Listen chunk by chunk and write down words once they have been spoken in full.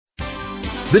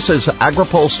This is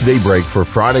AgriPulse Daybreak for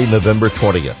Friday, November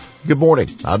 20th. Good morning.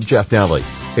 I'm Jeff Nally.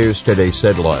 Here's today's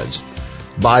headlines.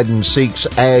 Biden seeks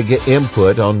ag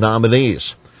input on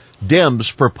nominees.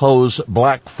 Dems propose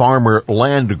black farmer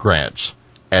land grants.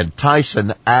 And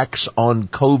Tyson acts on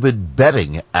COVID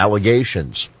betting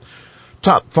allegations.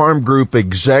 Top farm group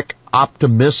exec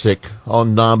optimistic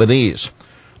on nominees.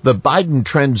 The Biden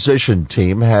transition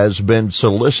team has been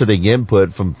soliciting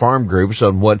input from farm groups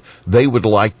on what they would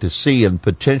like to see in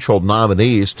potential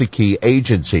nominees to key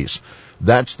agencies.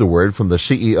 That's the word from the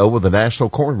CEO of the National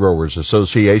Corn Growers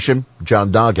Association,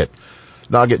 John Doggett.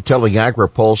 Doggett telling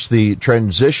AgriPulse the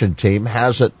transition team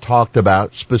hasn't talked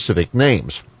about specific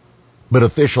names. But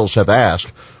officials have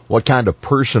asked, what kind of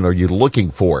person are you looking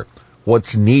for?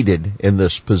 What's needed in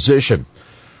this position?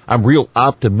 I'm real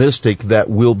optimistic that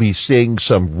we'll be seeing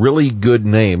some really good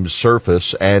names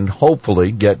surface and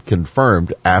hopefully get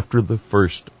confirmed after the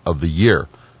first of the year,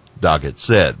 Doggett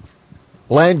said.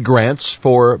 Land grants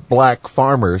for black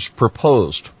farmers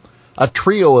proposed. A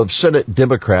trio of Senate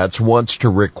Democrats wants to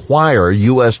require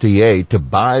USDA to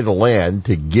buy the land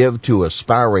to give to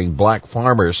aspiring black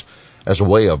farmers as a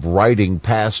way of righting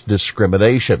past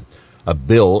discrimination. A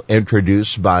bill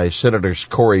introduced by Senators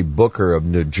Cory Booker of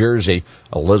New Jersey,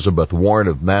 Elizabeth Warren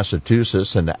of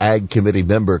Massachusetts, and Ag Committee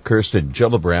member Kirsten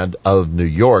Gillibrand of New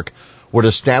York would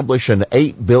establish an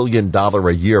 $8 billion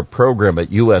a year program at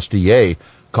USDA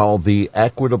called the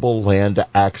Equitable Land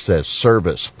Access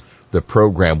Service. The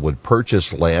program would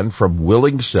purchase land from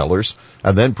willing sellers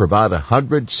and then provide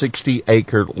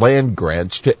 160-acre land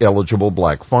grants to eligible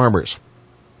black farmers.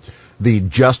 The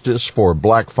Justice for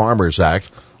Black Farmers Act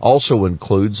also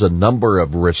includes a number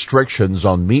of restrictions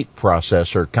on meat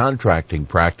processor contracting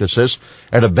practices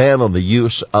and a ban on the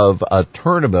use of a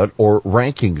tournament or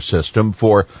ranking system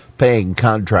for paying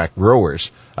contract growers,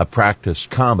 a practice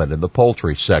common in the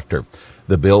poultry sector.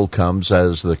 The bill comes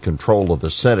as the control of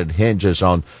the Senate hinges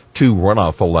on two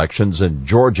runoff elections in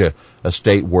Georgia, a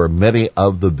state where many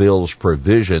of the bill's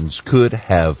provisions could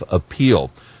have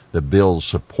appeal. The bill's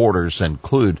supporters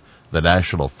include the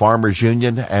National Farmers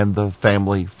Union and the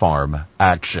Family Farm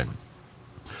Action.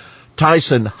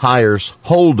 Tyson hires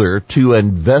Holder to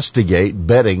investigate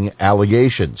betting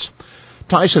allegations.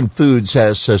 Tyson Foods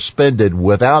has suspended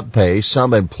without pay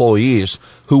some employees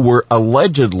who were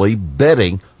allegedly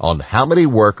betting on how many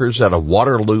workers at a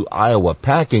Waterloo, Iowa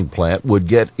packing plant would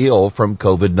get ill from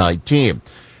COVID-19.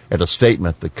 In a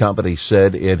statement, the company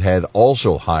said it had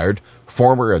also hired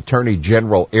former Attorney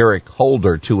General Eric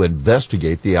Holder to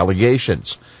investigate the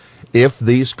allegations. If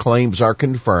these claims are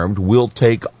confirmed, we'll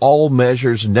take all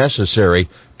measures necessary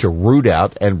to root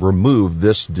out and remove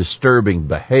this disturbing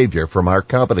behavior from our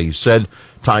company, said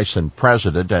Tyson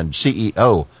President and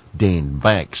CEO Dean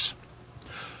Banks.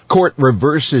 Court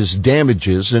reverses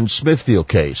damages in Smithfield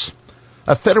case.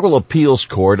 A federal appeals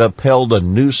court upheld a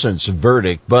nuisance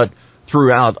verdict, but threw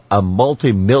out a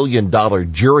multi-million-dollar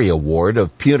jury award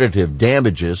of punitive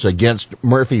damages against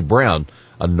Murphy Brown,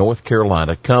 a North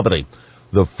Carolina company.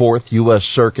 The Fourth U.S.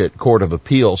 Circuit Court of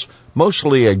Appeals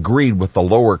mostly agreed with the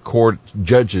lower court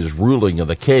judge's ruling in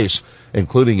the case,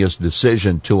 including his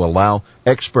decision to allow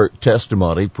expert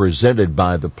testimony presented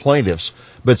by the plaintiffs,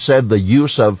 but said the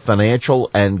use of financial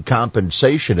and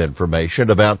compensation information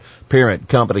about parent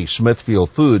company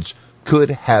Smithfield Foods could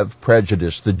have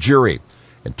prejudiced the jury.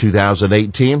 In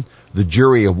 2018, the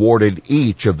jury awarded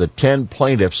each of the 10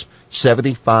 plaintiffs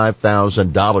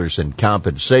 $75,000 in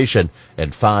compensation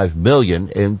and $5 million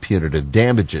in punitive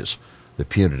damages. The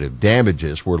punitive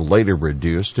damages were later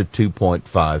reduced to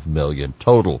 $2.5 million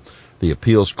total. The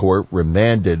appeals court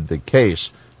remanded the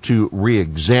case to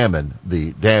re-examine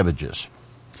the damages.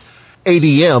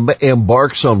 ADM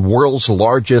embarks on world's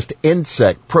largest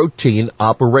insect protein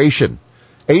operation.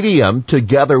 ADM,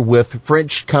 together with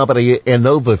French company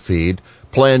InnovaFeed,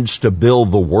 plans to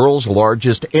build the world's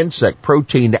largest insect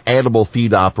protein animal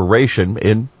feed operation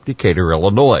in Decatur,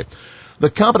 Illinois. The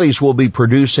companies will be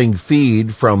producing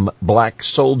feed from black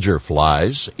soldier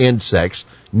flies, insects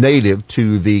native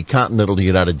to the continental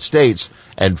United States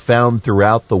and found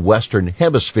throughout the Western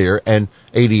Hemisphere, an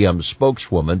ADM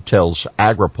spokeswoman tells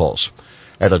AgriPulse.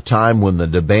 At a time when the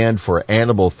demand for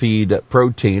animal feed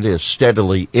protein is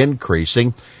steadily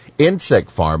increasing,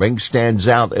 insect farming stands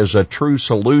out as a true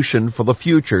solution for the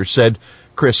future, said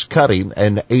Chris Cuddy,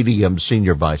 an ADM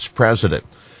senior vice president.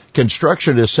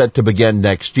 Construction is set to begin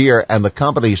next year, and the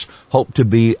companies hope to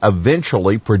be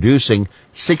eventually producing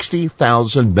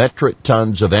 60,000 metric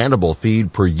tons of animal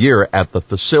feed per year at the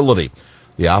facility.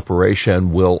 The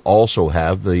operation will also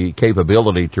have the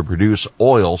capability to produce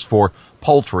oils for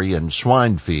poultry and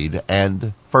swine feed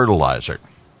and fertilizer.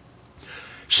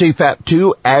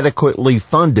 CFAP2 adequately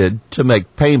funded to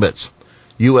make payments.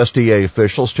 USDA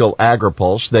officials tell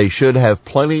AgriPulse they should have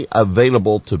plenty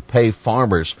available to pay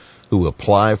farmers who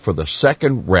apply for the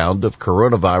second round of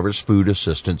coronavirus food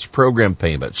assistance program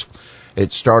payments.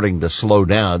 It's starting to slow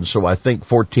down, so I think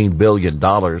 $14 billion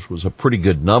was a pretty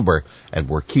good number, and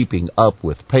we're keeping up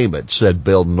with payments, said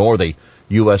Bill Northey,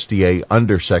 USDA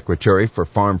Undersecretary for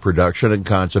Farm Production and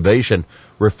Conservation,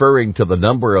 referring to the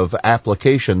number of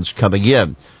applications coming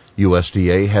in.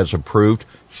 USDA has approved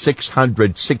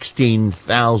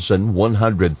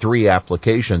 616,103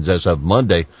 applications as of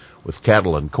Monday, with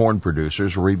cattle and corn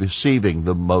producers receiving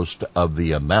the most of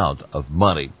the amount of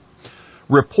money.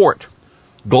 Report: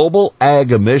 global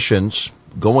ag emissions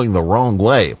going the wrong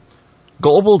way.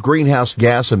 Global greenhouse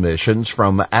gas emissions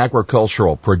from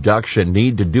agricultural production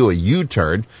need to do a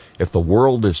U-turn if the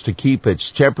world is to keep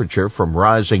its temperature from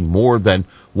rising more than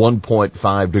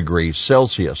 1.5 degrees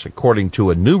Celsius, according to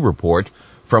a new report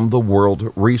from the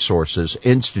World Resources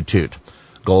Institute.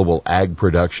 Global ag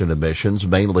production emissions,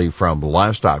 mainly from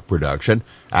livestock production,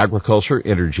 agriculture,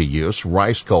 energy use,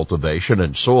 rice cultivation,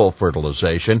 and soil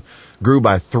fertilization, grew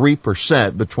by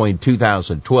 3% between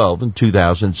 2012 and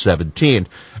 2017,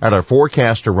 and are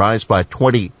forecast to rise by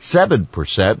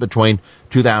 27% between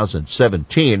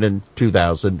 2017 and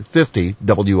 2050,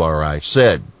 WRI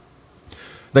said.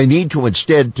 They need to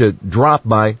instead to drop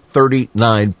by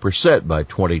 39% by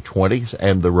 2020,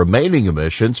 and the remaining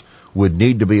emissions would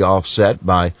need to be offset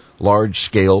by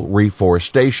large-scale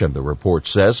reforestation, the report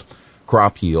says.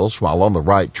 Crop yields, while on the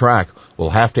right track,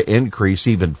 will have to increase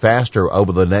even faster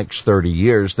over the next 30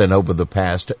 years than over the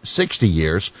past 60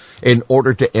 years in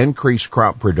order to increase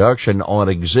crop production on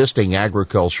existing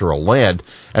agricultural land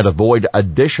and avoid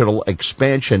additional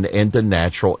expansion into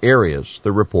natural areas,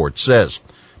 the report says.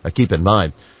 Now keep in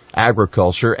mind,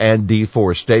 agriculture and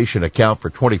deforestation account for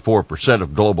 24%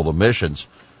 of global emissions.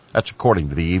 That's according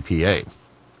to the EPA.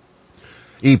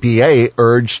 EPA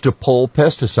urged to pull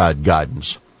pesticide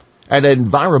guidance. An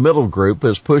environmental group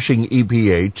is pushing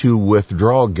EPA to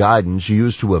withdraw guidance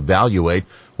used to evaluate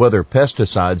whether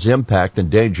pesticides impact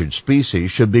endangered species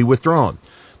should be withdrawn.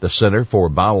 The Center for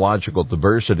Biological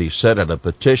Diversity said in a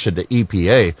petition to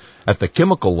EPA that the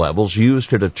chemical levels used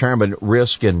to determine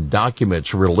risk in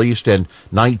documents released in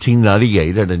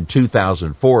 1998 and in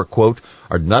 2004, quote,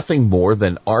 are nothing more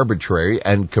than arbitrary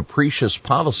and capricious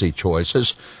policy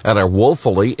choices and are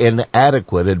woefully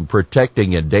inadequate in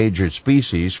protecting endangered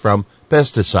species from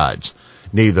pesticides.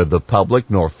 Neither the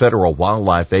public nor federal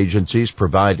wildlife agencies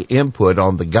provide input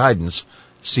on the guidance,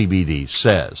 CBD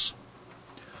says.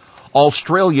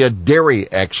 Australia dairy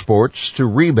exports to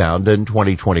rebound in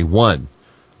 2021.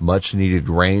 Much-needed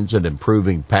rains and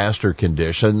improving pasture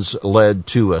conditions led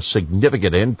to a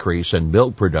significant increase in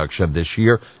milk production this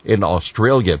year in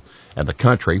Australia, and the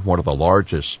country, one of the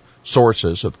largest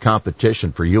sources of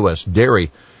competition for U.S. dairy,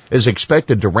 is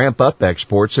expected to ramp up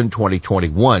exports in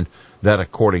 2021, that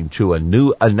according to a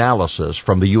new analysis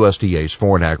from the USDA's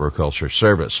Foreign Agriculture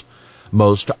Service.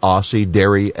 Most Aussie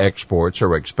dairy exports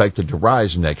are expected to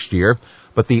rise next year,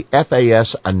 but the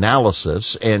FAS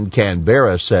analysis in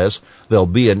Canberra says there'll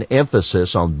be an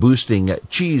emphasis on boosting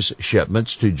cheese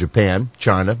shipments to Japan,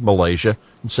 China, Malaysia,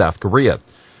 and South Korea.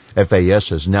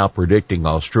 FAS is now predicting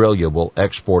Australia will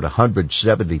export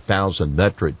 170,000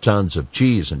 metric tons of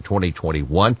cheese in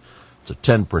 2021. It's a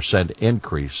 10%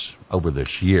 increase over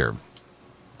this year.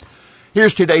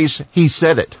 Here's today's He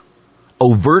Said It.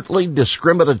 Overtly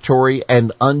discriminatory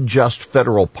and unjust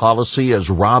federal policy has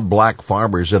robbed black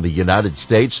farmers in the United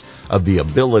States of the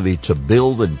ability to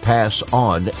build and pass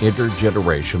on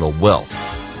intergenerational wealth.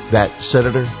 That's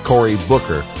Senator Cory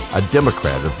Booker, a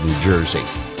Democrat of New Jersey.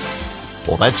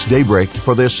 Well, that's Daybreak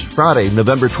for this Friday,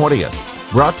 November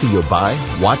 20th. Brought to you by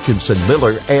Watkinson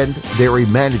Miller and Dairy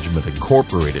Management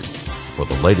Incorporated. For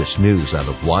the latest news out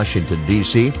of Washington,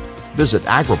 D.C., visit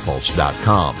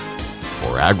agripulse.com.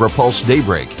 For AgriPulse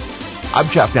Daybreak, I'm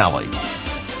Jeff Nally.